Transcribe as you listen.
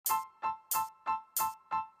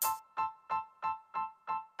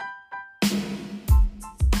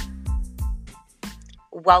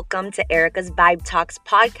Welcome to Erica's Vibe Talks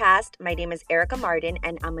podcast. My name is Erica Martin,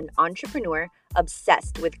 and I'm an entrepreneur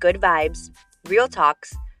obsessed with good vibes, real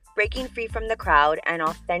talks, breaking free from the crowd, and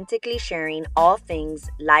authentically sharing all things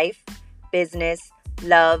life, business,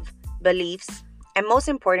 love, beliefs, and most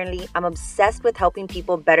importantly, I'm obsessed with helping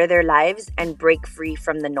people better their lives and break free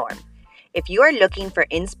from the norm. If you are looking for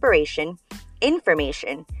inspiration,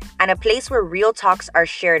 information, and a place where real talks are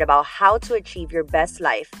shared about how to achieve your best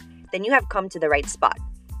life, then you have come to the right spot.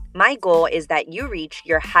 My goal is that you reach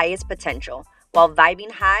your highest potential while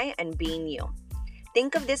vibing high and being you.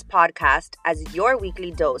 Think of this podcast as your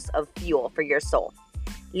weekly dose of fuel for your soul.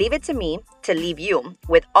 Leave it to me to leave you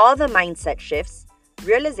with all the mindset shifts,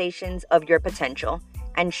 realizations of your potential,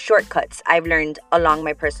 and shortcuts I've learned along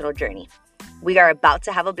my personal journey. We are about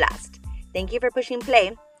to have a blast. Thank you for pushing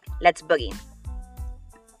play. Let's boogie.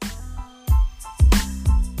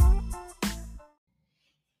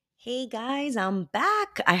 Hey guys, I'm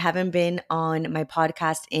back. I haven't been on my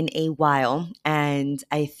podcast in a while, and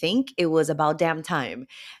I think it was about damn time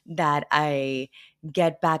that I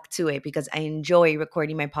get back to it because I enjoy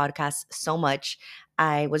recording my podcast so much.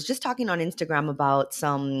 I was just talking on Instagram about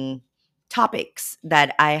some topics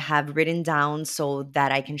that I have written down so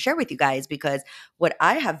that I can share with you guys because what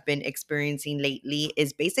I have been experiencing lately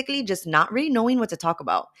is basically just not really knowing what to talk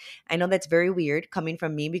about. I know that's very weird coming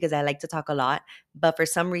from me because I like to talk a lot, but for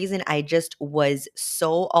some reason, I just was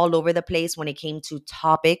so all over the place when it came to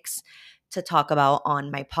topics to talk about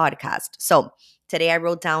on my podcast. So today I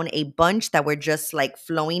wrote down a bunch that were just like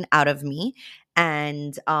flowing out of me.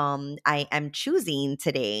 And I am choosing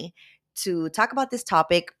today to talk about this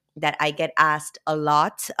topic that I get asked a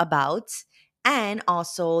lot about, and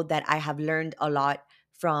also that I have learned a lot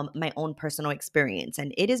from my own personal experience.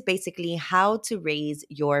 And it is basically how to raise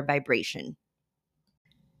your vibration.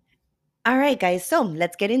 All right, guys. So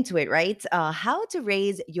let's get into it, right? How to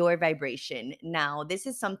raise your vibration. Now, this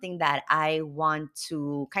is something that I want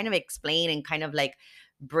to kind of explain and kind of like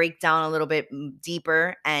break down a little bit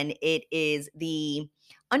deeper. And it is the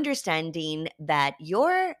understanding that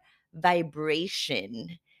your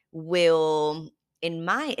vibration will, in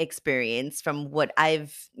my experience, from what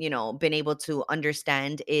I've, been able to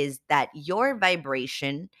understand, is that your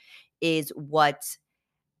vibration is what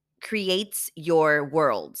creates your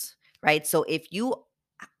world, right? So if you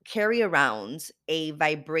carry around a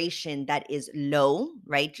vibration that is low,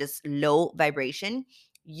 right? Just low vibration,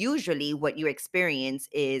 usually what you experience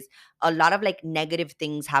is a lot of like negative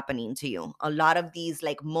things happening to you. A lot of these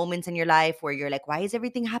like moments in your life where you're like, why is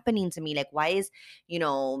everything happening to me? Like, why is,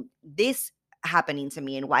 this happening to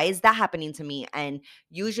me? And why is that happening to me? And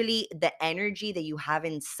usually the energy that you have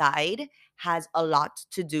inside has a lot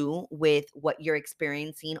to do with what you're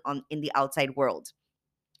experiencing on in the outside world.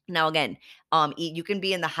 Now, again, you can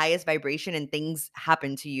be in the highest vibration and things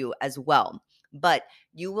happen to you as well. But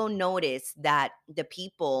you will notice that the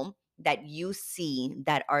people that you see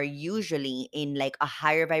that are usually in like a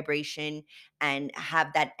higher vibration and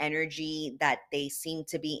have that energy that they seem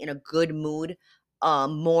to be in a good mood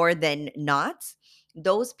more than not,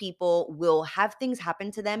 those people will have things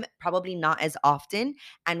happen to them, probably not as often.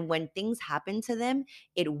 And when things happen to them,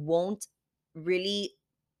 it won't really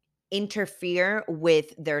interfere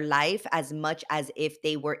with their life as much as if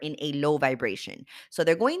they were in a low vibration. So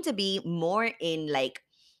they're going to be more in like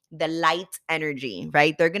the light energy,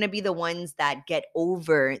 right? They're going to be the ones that get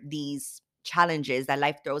over these challenges that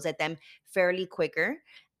life throws at them fairly quicker.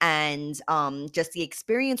 And just the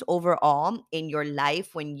experience overall in your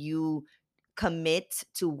life when you commit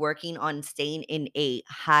to working on staying in a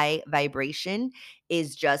high vibration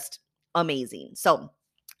is just amazing. So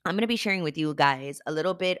I'm going to be sharing with you guys a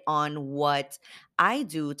little bit on what I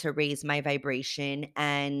do to raise my vibration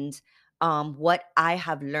and what I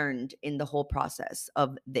have learned in the whole process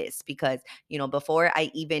of this. Because, before I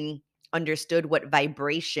even understood what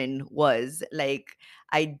vibration was, like,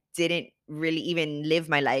 I didn't really even live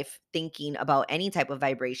my life thinking about any type of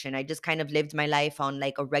vibration. I just kind of lived my life on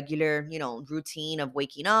like a regular, routine of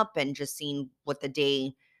waking up and just seeing what the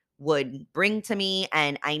day would bring to me.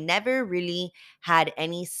 And I never really had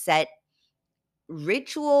any set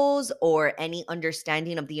rituals or any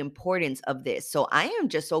understanding of the importance of this. So I am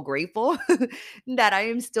just so grateful that I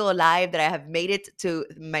am still alive, that I have made it to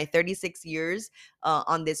my 36 years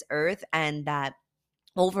on this earth, and that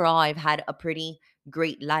overall I've had a pretty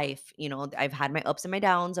great life. I've had my ups and my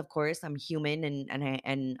downs. Of course, I'm human,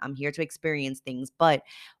 and I'm here to experience things, but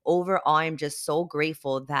overall I'm just so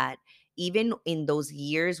grateful that even in those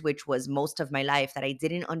years, which was most of my life, that I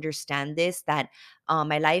didn't understand this, that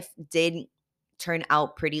my life did turn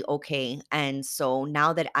out pretty okay. And so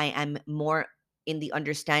now that I am more in the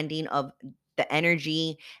understanding of the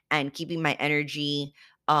energy and keeping my energy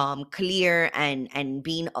clear and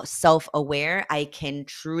being self-aware, I can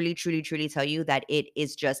truly, truly, truly tell you that it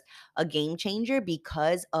is just a game changer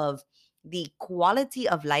because of the quality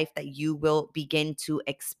of life that you will begin to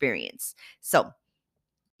experience. So,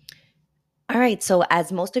 all right. So,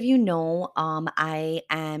 as most of you know, I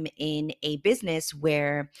am in a business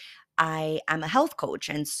where I am a health coach.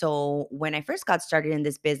 And so, when I first got started in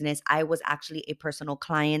this business, I was actually a personal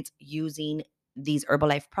client using these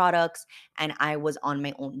Herbalife products. And I was on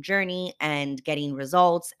my own journey and getting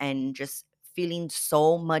results and just feeling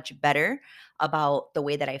so much better about the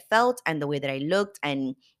way that I felt and the way that I looked.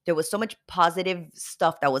 And there was so much positive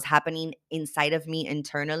stuff that was happening inside of me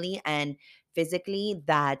internally. And physically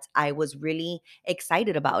that I was really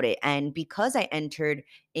excited about it. And because I entered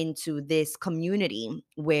into this community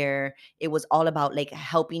where it was all about like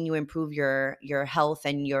helping you improve your health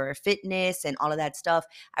and your fitness and all of that stuff,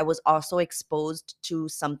 I was also exposed to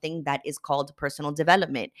something that is called personal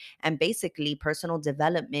development. And basically personal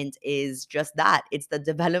development is just that. It's the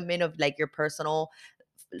development of like your personal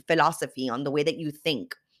philosophy on the way that you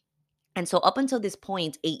think. And so, up until this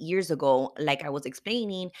point, 8 years ago, like I was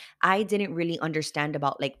explaining, I didn't really understand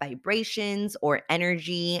about like vibrations or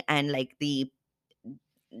energy and like the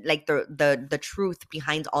truth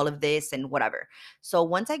behind all of this and whatever. So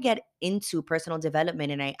once I get into personal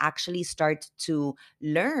development and I actually start to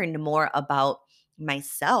learn more about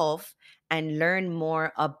myself and learn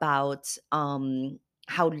more about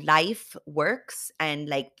how life works and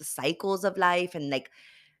like the cycles of life and like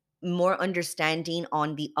more understanding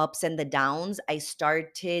on the ups and the downs, I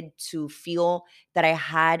started to feel that I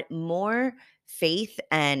had more faith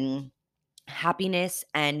and happiness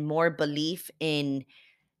and more belief in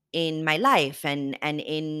my life and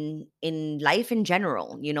in life in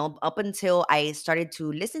general. You know, up until I started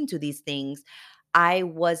to listen to these things, I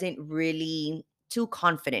wasn't really too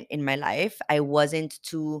confident in my life. I wasn't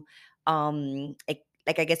too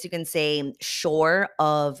like I guess you can say sure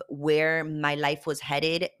of where my life was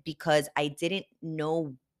headed because I didn't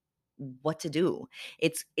know what to do.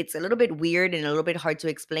 It's a little bit weird and a little bit hard to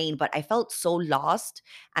explain, but I felt so lost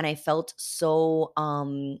and I felt so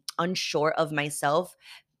unsure of myself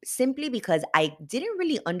simply because I didn't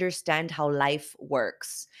really understand how life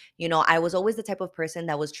works. You know, I was always the type of person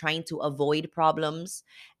that was trying to avoid problems,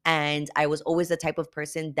 and I was always the type of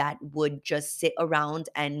person that would just sit around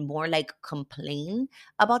and more like complain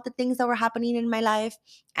about the things that were happening in my life,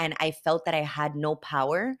 and I felt that I had no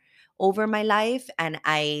power over my life. And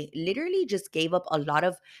I literally just gave up a lot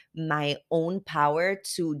of my own power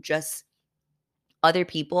to just other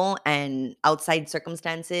people and outside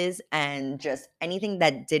circumstances and just anything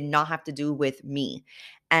that did not have to do with me.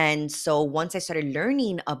 And so once I started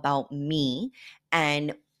learning about me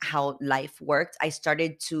and how life worked, I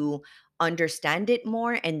started to understand it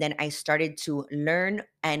more and then I started to learn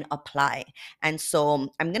and apply. And so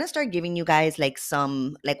I'm going to start giving you guys like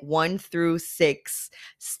some like 1 through 6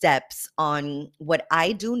 steps on what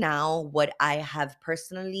I do now, what I have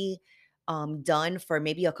personally done for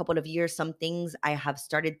maybe a couple of years. Some things I have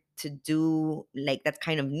started to do like that's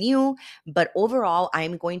kind of new, but overall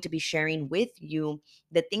I'm going to be sharing with you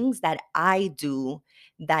the things that I do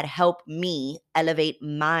that help me elevate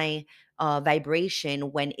my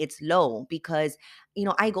vibration when it's low, because you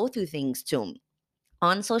know I go through things too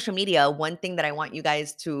on social media. One thing that I want you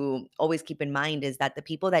guys to always keep in mind is that the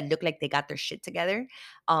people that look like they got their shit together,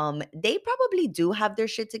 they probably do have their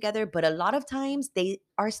shit together, but a lot of times they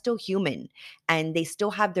are still human and they still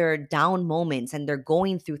have their down moments and they're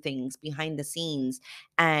going through things behind the scenes.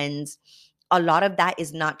 And a lot of that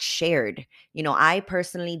is not shared. You know, I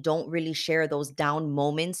personally don't really share those down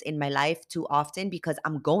moments in my life too often because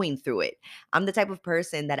I'm going through it. I'm the type of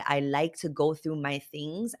person that I like to go through my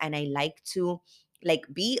things and I like to like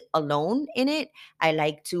be alone in it. I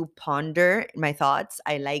like to ponder my thoughts.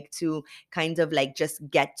 I like to kind of like just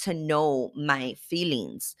get to know my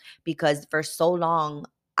feelings because for so long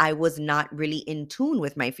I was not really in tune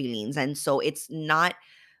with my feelings. And so it's not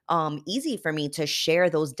easy for me to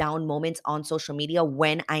share those down moments on social media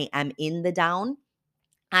when I am in the down.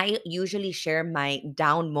 I usually share my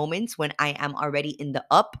down moments when I am already in the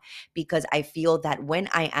up because I feel that when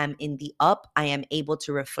I am in the up, I am able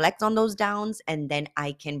to reflect on those downs and then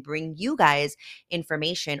I can bring you guys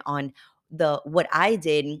information on the what I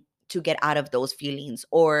did to get out of those feelings,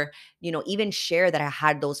 or you know even share that I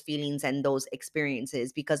had those feelings and those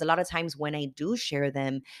experiences, because a lot of times when I do share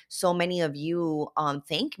them, so many of you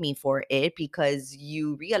thank me for it because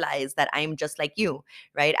you realize that I'm just like you,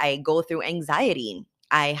 right? I go through anxiety.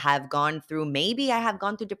 I have gone through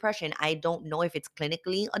depression. I don't know if it's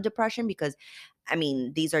clinically a depression because I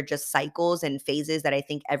mean, these are just cycles and phases that I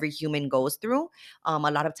think every human goes through. A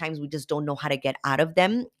lot of times we just don't know how to get out of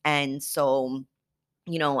them. And so,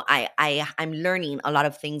 I'm learning a lot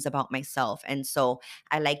of things about myself. And so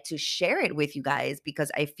I like to share it with you guys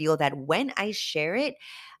because I feel that when I share it,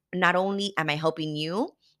 not only am I helping you,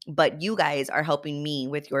 but you guys are helping me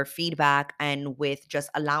with your feedback and with just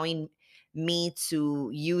allowing me to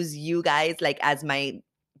use you guys like as my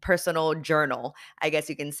personal journal, I guess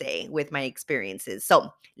you can say, with my experiences.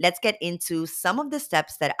 So let's get into some of the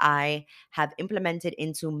steps that I have implemented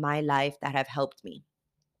into my life that have helped me.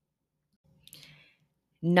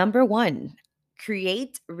 Number one,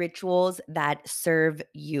 create rituals that serve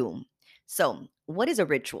you. So, what is a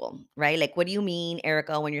ritual, right? Like, what do you mean,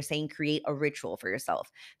 Erica, when you're saying create a ritual for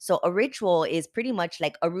yourself? So, a ritual is pretty much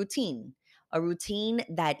like a routine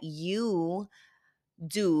that you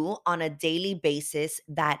do on a daily basis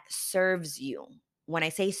that serves you. When I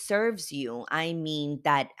say serves you, I mean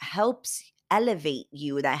that helps elevate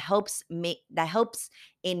you, that helps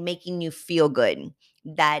in making you feel good,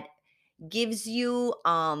 that gives you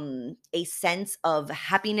a sense of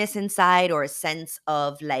happiness inside, or a sense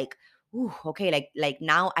of like, ooh, okay, like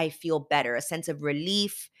now I feel better, a sense of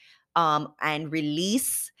relief and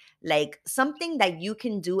release, like something that you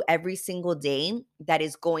can do every single day that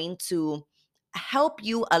is going to help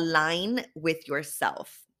you align with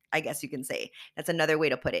yourself, I guess you can say. That's another way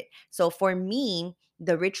to put it. So for me,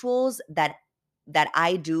 the rituals that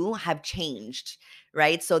I do have changed,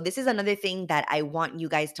 right? So this is another thing that I want you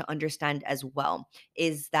guys to understand as well,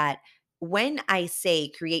 is that when I say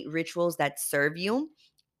create rituals that serve you,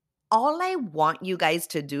 all I want you guys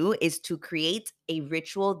to do is to create a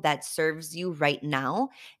ritual that serves you right now,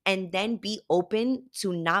 and then be open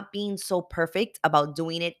to not being so perfect about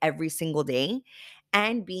doing it every single day,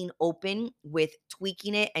 and being open with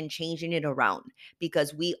tweaking it and changing it around,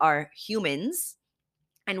 because we are humans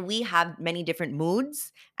and we have many different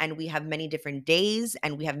moods, and we have many different days,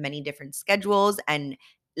 and we have many different schedules, and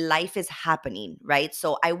life is happening, right?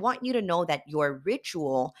 So I want you to know that your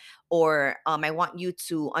ritual, or I want you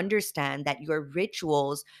to understand that your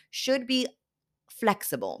rituals should be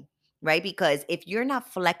flexible, right? Because if you're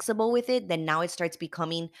not flexible with it, then now it starts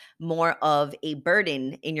becoming more of a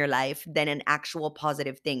burden in your life than an actual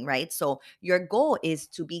positive thing, right? So your goal is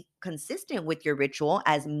to be consistent with your ritual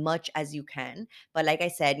as much as you can. But like I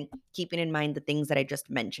said, keeping in mind the things that I just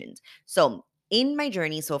mentioned. So in my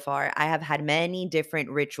journey so far, I have had many different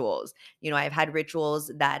rituals. I've had rituals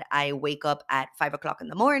that I wake up at 5 o'clock in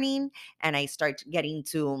the morning and I start getting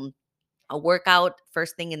to a workout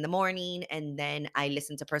first thing in the morning, and then I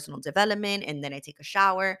listen to personal development, and then I take a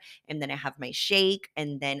shower, and then I have my shake,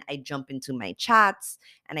 and then I jump into my chats,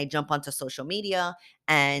 and I jump onto social media.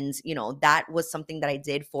 And that was something that I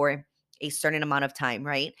did for a certain amount of time,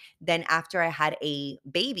 right? Then after I had a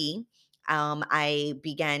baby, I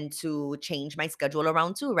began to change my schedule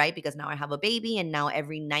around too, right? Because now I have a baby, and now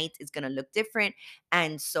every night is gonna look different.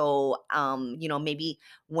 And so maybe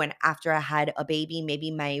when after I had a baby,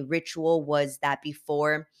 maybe my ritual was that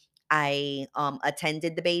before I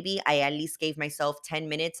attended the baby, I at least gave myself 10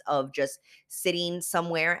 minutes of just sitting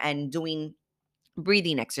somewhere and doing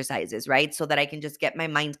breathing exercises, right? So that I can just get my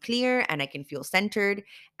mind clear and I can feel centered,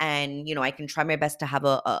 and I can try my best to have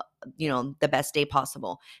the best day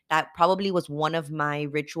possible. That probably was one of my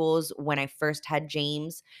rituals when I first had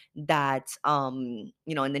James, that in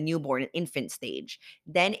the newborn infant stage.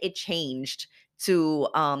 Then it changed to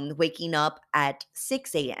waking up at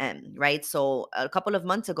 6 a.m., right? So a couple of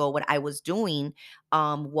months ago, what I was doing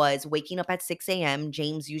was waking up at 6 a.m.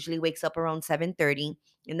 James usually wakes up around 7:30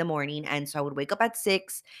 in the morning. And so I would wake up at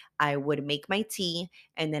 6, I would make my tea,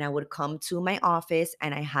 and then I would come to my office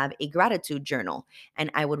and I have a gratitude journal.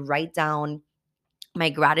 And I would write down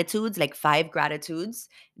my gratitudes, like 5 gratitudes.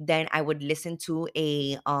 Then I would listen to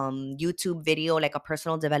a YouTube video, like a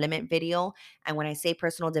personal development video. And when I say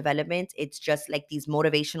personal development, it's just like these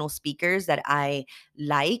motivational speakers that I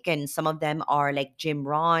like. And some of them are like Jim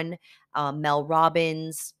Rohn, Mel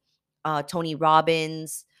Robbins, Tony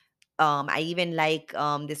Robbins. I even like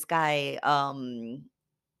this guy,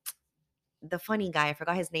 the funny guy. I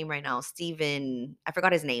forgot his name right now. Steven. I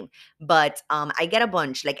forgot his name, but I get a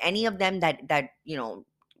bunch. Like any of them that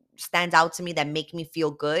stands out to me that make me feel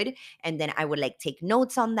good, and then I would like take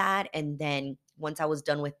notes on that, and then once I was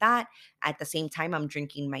done with that, at the same time I'm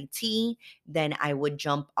drinking my tea, then I would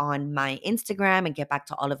jump on my Instagram and get back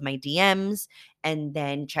to all of my DMs, and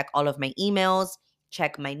then check all of my emails,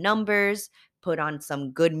 check my numbers, put on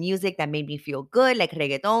some good music that made me feel good, like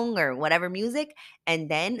reggaeton or whatever music, and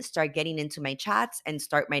then start getting into my chats and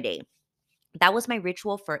start my day. That was my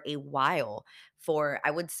ritual for a while, for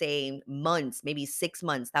I would say months, maybe 6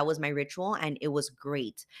 months. That was my ritual and it was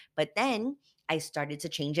great. But then I started to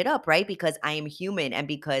change it up, right? Because I am human and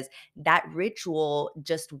because that ritual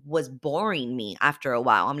just was boring me after a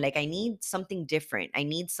while. I'm like, I need something different. I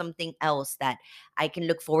need something else that I can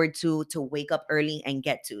look forward to wake up early and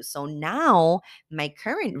get to. So now my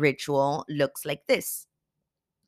current ritual looks like this.